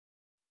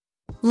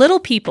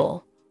Little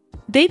people.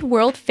 Big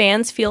World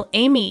fans feel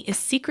Amy is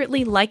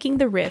secretly liking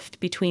the rift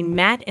between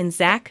Matt and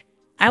Zach.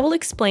 I will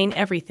explain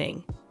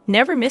everything.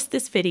 Never miss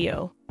this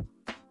video.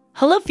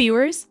 Hello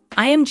viewers,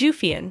 I am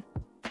Jufian.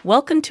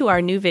 Welcome to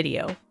our new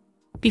video.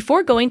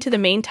 Before going to the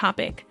main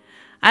topic,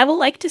 I would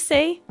like to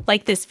say,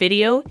 like this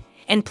video,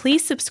 and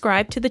please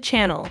subscribe to the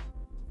channel.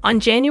 On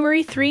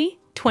January 3,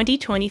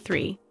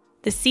 2023,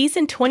 the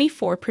season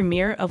 24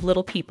 premiere of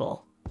Little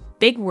People,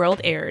 Big World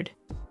aired.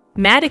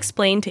 Matt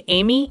explained to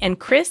Amy and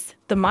Chris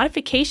the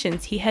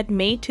modifications he had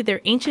made to their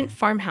ancient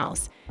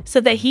farmhouse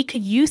so that he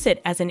could use it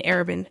as an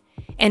Airbnb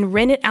and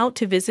rent it out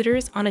to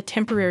visitors on a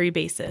temporary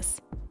basis.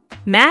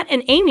 Matt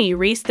and Amy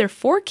raised their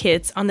 4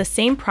 kids on the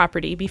same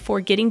property before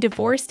getting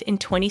divorced in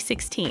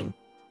 2016,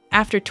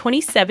 after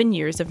 27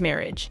 years of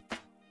marriage.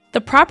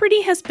 The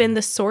property has been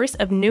the source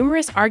of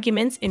numerous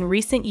arguments in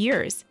recent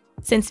years,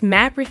 since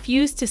Matt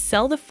refused to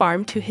sell the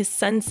farm to his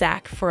son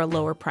Zach for a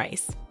lower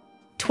price.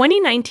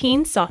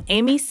 2019 saw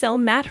Amy sell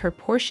Matt her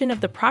portion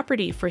of the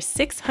property for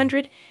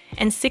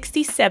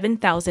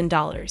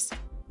 $667,000.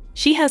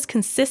 She has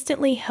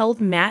consistently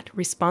held Matt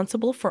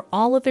responsible for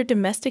all of their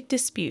domestic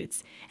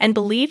disputes and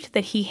believed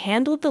that he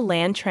handled the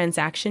land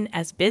transaction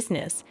as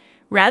business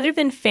rather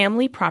than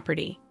family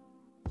property.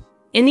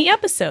 In the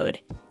episode,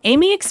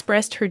 Amy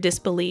expressed her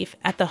disbelief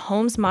at the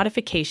home's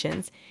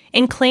modifications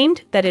and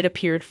claimed that it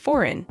appeared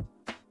foreign.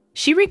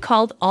 She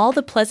recalled all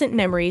the pleasant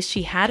memories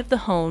she had of the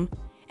home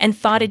and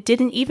thought it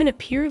didn't even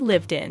appear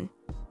lived in.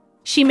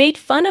 She made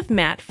fun of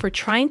Matt for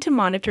trying to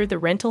monitor the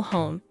rental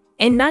home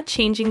and not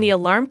changing the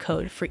alarm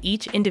code for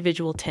each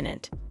individual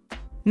tenant.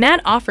 Matt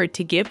offered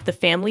to give the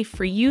family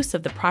free use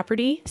of the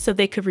property so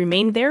they could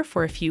remain there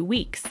for a few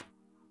weeks.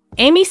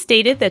 Amy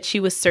stated that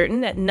she was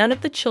certain that none of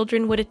the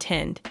children would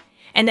attend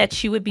and that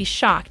she would be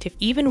shocked if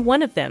even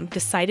one of them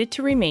decided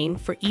to remain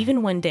for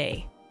even one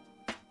day.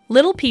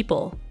 Little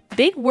People.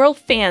 Big World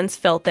fans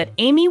felt that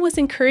Amy was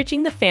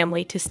encouraging the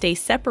family to stay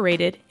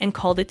separated and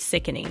called it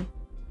sickening.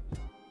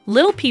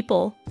 Little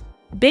People.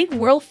 Big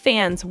World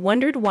fans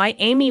wondered why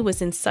Amy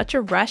was in such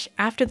a rush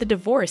after the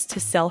divorce to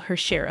sell her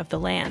share of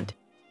the land.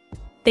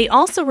 They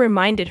also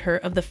reminded her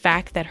of the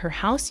fact that her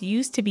house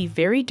used to be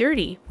very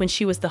dirty when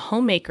she was the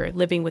homemaker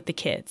living with the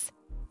kids.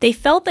 They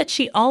felt that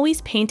she always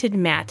painted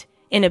Matt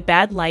in a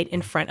bad light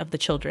in front of the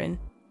children.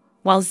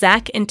 While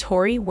Zach and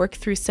Tori work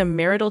through some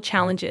marital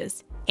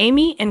challenges,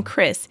 Amy and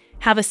Chris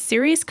have a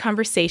serious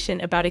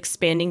conversation about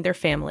expanding their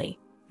family.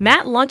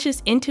 Matt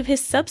launches into his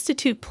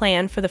substitute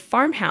plan for the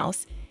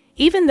farmhouse,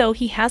 even though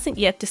he hasn't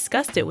yet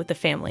discussed it with the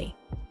family.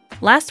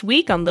 Last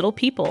week on Little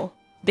People,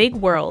 Big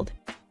World,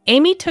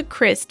 Amy took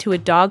Chris to a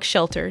dog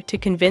shelter to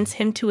convince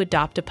him to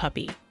adopt a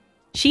puppy.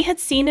 She had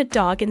seen a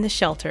dog in the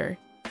shelter,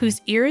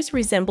 whose ears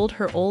resembled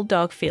her old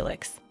dog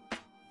Felix.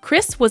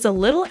 Chris was a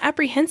little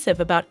apprehensive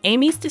about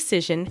Amy's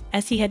decision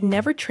as he had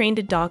never trained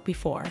a dog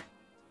before.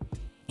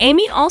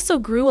 Amy also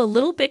grew a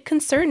little bit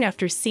concerned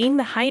after seeing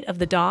the height of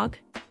the dog,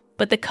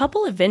 but the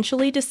couple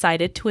eventually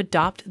decided to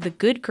adopt the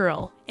good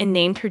girl and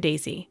named her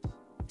Daisy.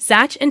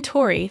 Zach and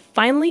Tori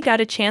finally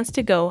got a chance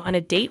to go on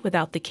a date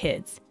without the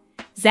kids.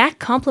 Zach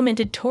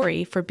complimented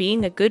Tori for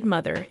being a good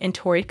mother, and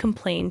Tori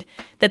complained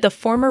that the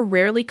former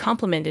rarely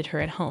complimented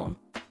her at home.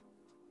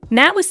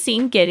 Matt was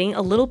seen getting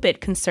a little bit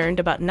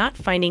concerned about not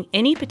finding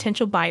any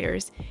potential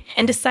buyers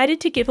and decided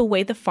to give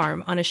away the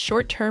farm on a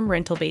short-term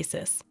rental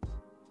basis.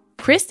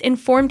 Chris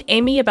informed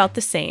Amy about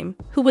the same,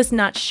 who was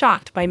not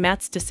shocked by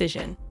Matt's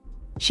decision.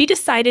 She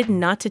decided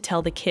not to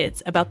tell the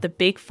kids about the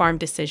big farm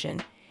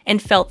decision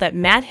and felt that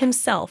Matt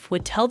himself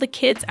would tell the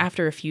kids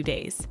after a few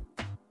days.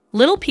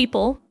 Little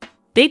People.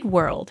 Big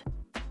World.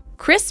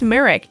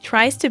 Marek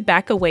tries to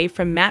back away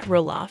from Matt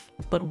Roloff,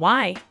 but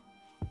why?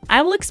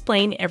 I will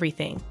explain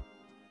everything.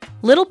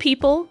 Little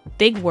People.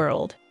 Big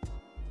World.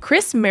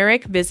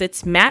 Marek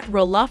visits Matt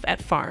Roloff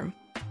at farm.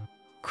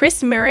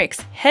 Marek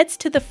heads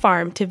to the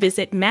farm to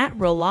visit Matt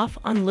Roloff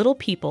on Little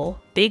People,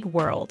 Big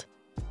World.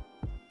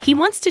 He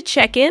wants to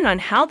check in on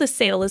how the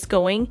sale is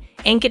going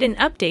and get an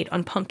update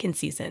on pumpkin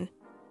season.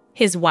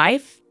 His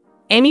wife,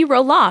 Amy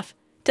Roloff,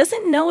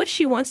 doesn't know if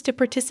she wants to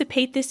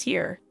participate this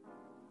year.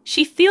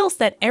 She feels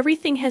that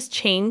everything has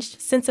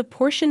changed since a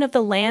portion of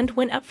the land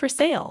went up for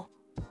sale.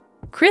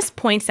 Chris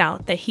points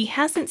out that he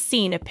hasn't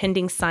seen a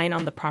pending sign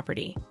on the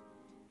property.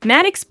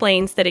 Matt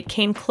explains that it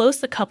came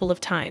close a couple of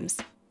times,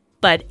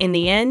 but in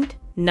the end,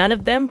 none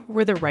of them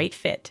were the right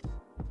fit.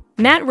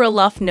 Matt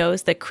Roloff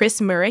knows that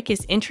Marek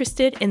is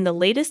interested in the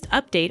latest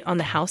update on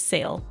the house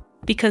sale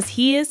because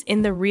he is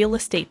in the real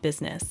estate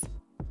business.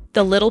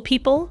 The Little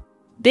People.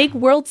 Big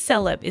World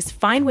celeb is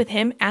fine with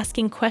him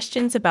asking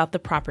questions about the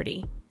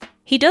property.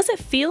 He doesn't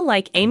feel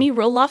like Amy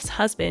Roloff's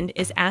husband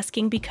is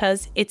asking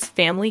because it's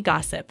family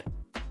gossip.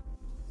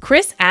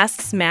 Chris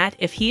asks Matt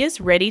if he is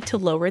ready to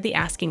lower the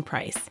asking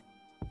price.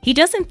 He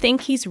doesn't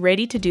think he's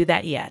ready to do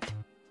that yet.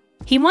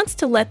 He wants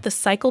to let the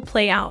cycle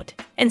play out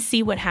and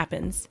see what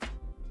happens.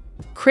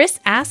 Chris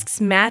asks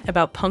Matt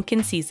about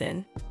pumpkin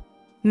season.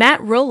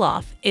 Matt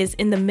Roloff is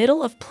in the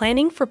middle of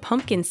planning for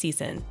pumpkin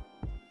season.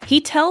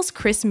 He tells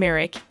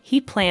Marek he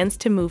plans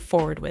to move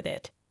forward with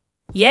it.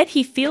 Yet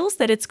he feels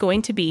that it's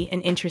going to be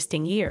an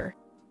interesting year.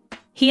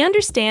 He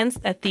understands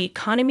that the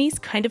economy's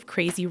kind of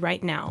crazy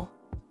right now.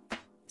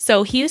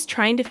 So he is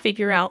trying to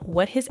figure out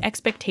what his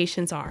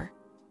expectations are.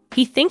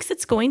 He thinks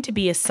it's going to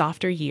be a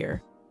softer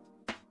year.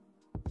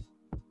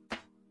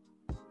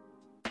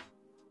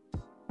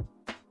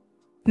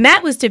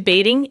 Matt was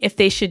debating if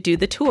they should do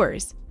the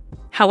tours.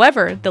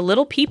 However, the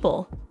Little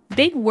People,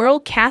 Big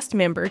World cast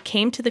member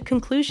came to the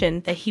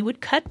conclusion that he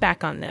would cut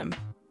back on them.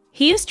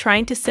 He is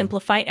trying to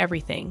simplify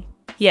everything,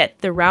 yet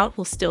the route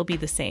will still be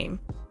the same.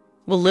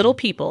 Will Little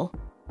People,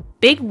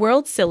 Big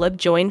World celeb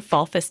join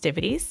fall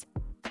festivities?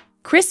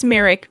 Chris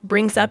Marek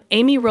brings up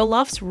Amy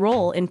Roloff's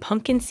role in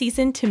Pumpkin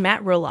Season to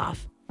Matt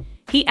Roloff.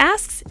 He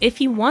asks if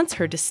he wants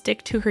her to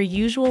stick to her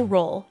usual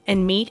role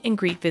and meet and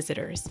greet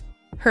visitors.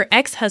 Her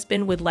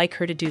ex-husband would like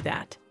her to do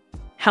that.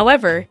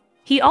 However,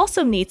 he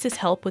also needs his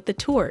help with the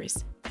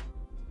tours.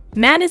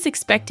 Matt is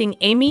expecting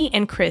Amy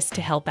and Chris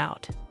to help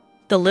out.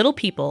 The Little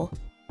People,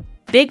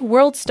 Big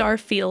World star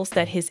feels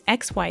that his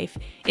ex-wife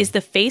is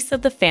the face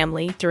of the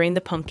family during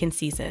the pumpkin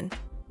season.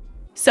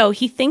 So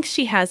he thinks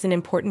she has an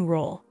important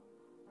role.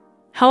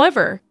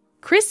 However,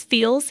 Chris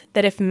feels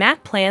that if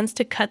Matt plans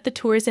to cut the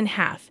tours in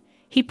half,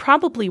 he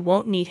probably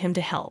won't need him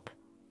to help.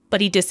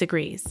 But he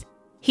disagrees.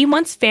 He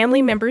wants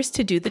family members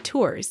to do the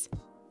tours.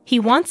 He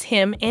wants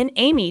him and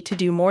Amy to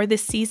do more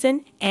this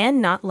season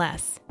and not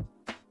less.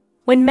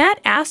 When Matt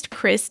asked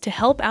Chris to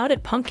help out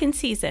at pumpkin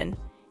season,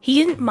 he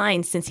didn't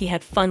mind since he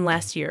had fun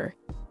last year.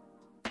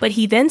 But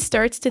he then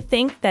starts to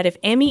think that if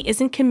Amy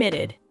isn't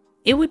committed,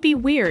 it would be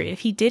weird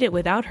if he did it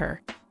without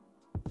her.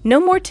 No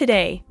more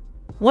today.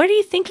 What are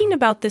you thinking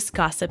about this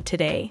gossip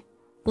today?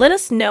 Let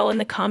us know in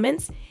the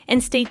comments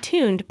and stay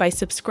tuned by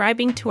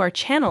subscribing to our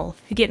channel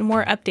to get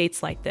more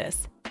updates like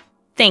this.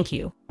 Thank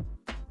you.